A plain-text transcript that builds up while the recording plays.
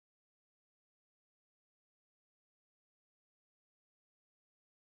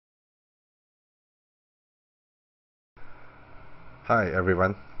Hi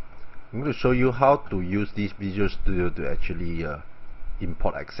everyone, I'm going to show you how to use this Visual Studio to actually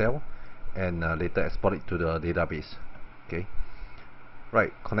import Excel and later export it to the database. Okay,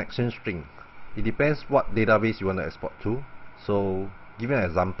 right, connection string. It depends what database you want to export to. So give an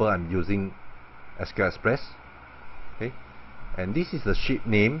example, I'm using SQL Express. Okay, and this is the sheet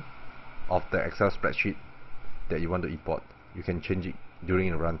name of the Excel spreadsheet that you want to import. You can change it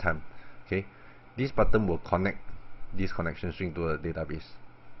during the runtime. Okay, this button will connect this connection string to a database.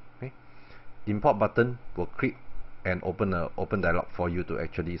 Okay, import button will click and open a open dialog for you to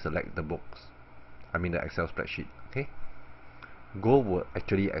actually select the books. I mean the Excel spreadsheet. Okay, go will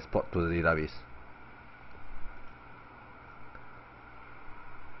actually export to the database.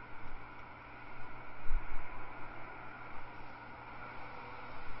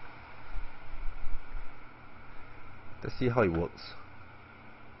 Let's see how it works.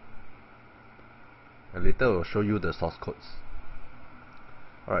 And later I'll show you the source codes.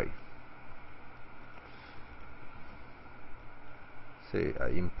 Alright. Say I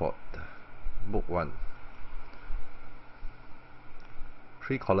import book 1.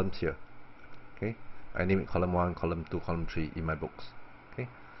 3 columns here. Okay. I name it column 1, column 2, column 3 in my books. Okay.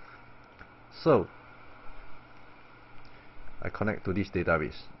 So I connect to this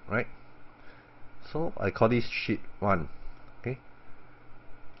database, right? So I call this sheet 1. Okay.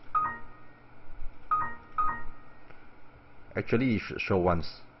 Actually it should show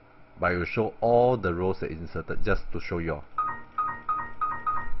once, but it will show all the rows that inserted just to show you all.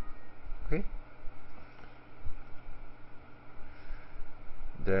 Okay.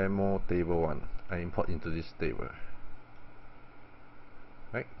 Demo table 1. I import into this table.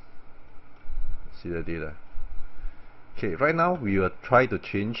 Right? See the data. Okay, right now we will try to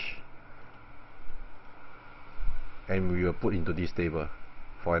change and we will put into this table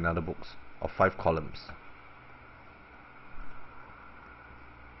for another books of 5 columns.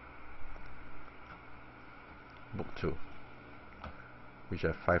 Book 2, which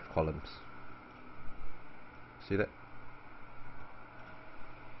have 5 columns. See that?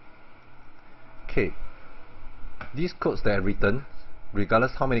 Okay, these codes that are written,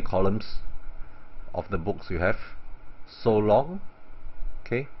 regardless how many columns of the books you have, so long,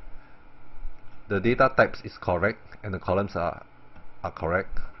 okay, the data types is correct and the columns are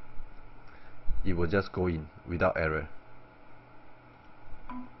correct, it will just go in without error.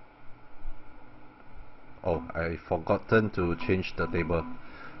 Oh, I forgotten to change the table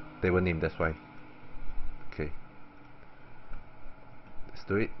name, that's why. Okay, let's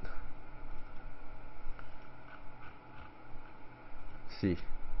do it. See,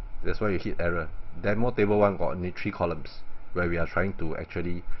 that's why you hit error. Demo table 1 got only 3 columns, where we are trying to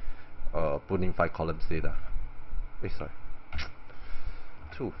actually put in 5 columns data. Sorry,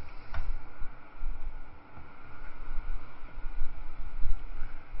 2.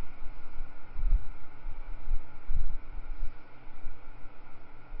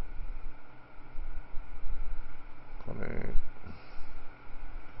 Connect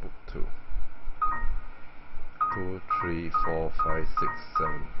book 2. 2, 3, 4, 5, 6,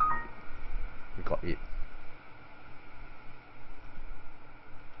 7. We got 8.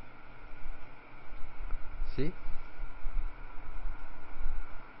 See?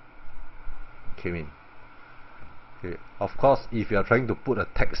 Came in. Okay. Of course, if you are trying to put a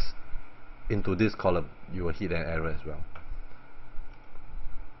text into this column, you will hit an error as well.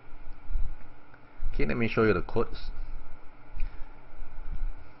 Okay, let me show you the codes.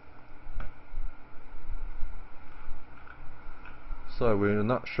 So I will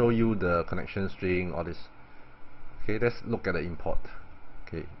not show you the connection string, all this. Okay, let's look at the import.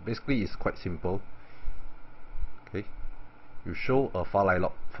 Okay, basically it's quite simple. Okay, you show a file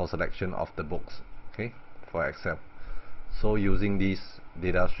dialog for selection of the books. Okay, for Excel. So using this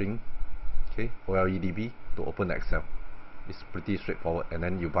data string, okay, OLEDB to open the Excel. It's pretty straightforward, and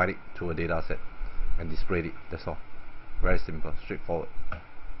then you bind it to a data set and display it. That's all. Very simple, straightforward.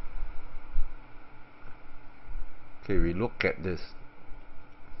 Okay, we look at this.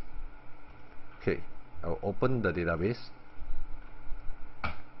 Okay, I'll open the database.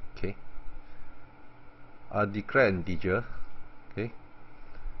 Okay, I'll declare an integer. Okay,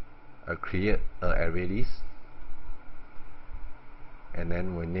 I'll create an array list, and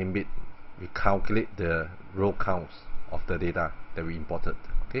then we name it. We calculate the row counts of the data that we imported.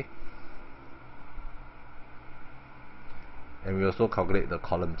 Okay, and we also calculate the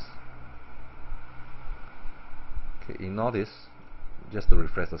columns. Okay, ignore this just to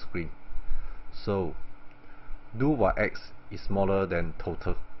refresh the screen. So do while x is smaller than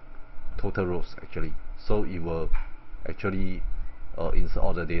total rows actually, so it will actually insert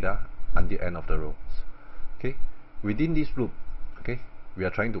all the data until the end of the rows. Okay, within this loop Okay, we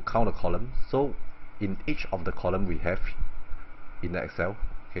are trying to count the column, so in each of the column we have in the Excel,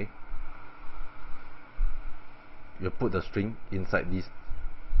 okay, you put the string inside this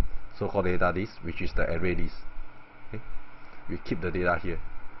so-called data list, which is the array list. Okay, we keep the data here,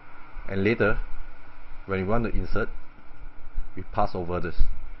 and later when we want to insert, we pass over this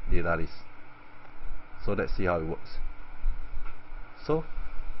data list. So let's see how it works. So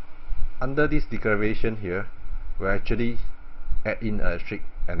under this declaration here, we actually add in a string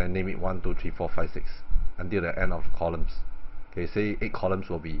and then name it 1, 2, 3, 4, 5, 6 until the end of the columns. Okay, say 8 columns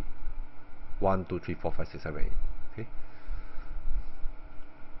will be 1, 2, 3, 4, 5, 6, 7, 8. Okay.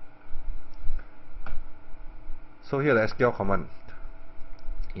 So here the SQL command,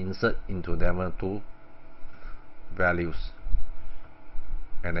 insert into number 2 values,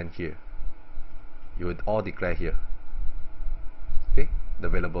 and then here you would all declare here, okay, the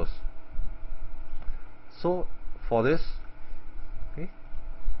variables. So for this, okay,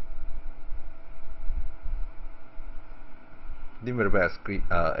 the variable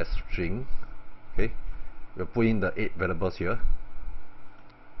as string, okay, we'll put in the 8 variables here,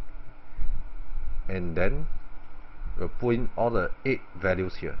 and then we'll put in all the 8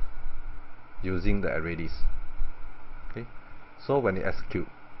 values here using the array list. Okay, so when you execute,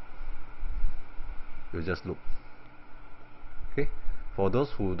 you just look. Okay, for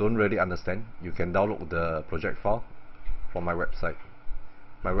those who don't really understand, you can download the project file from my website.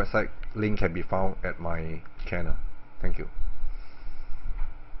 My website link can be found at my channel. Thank you.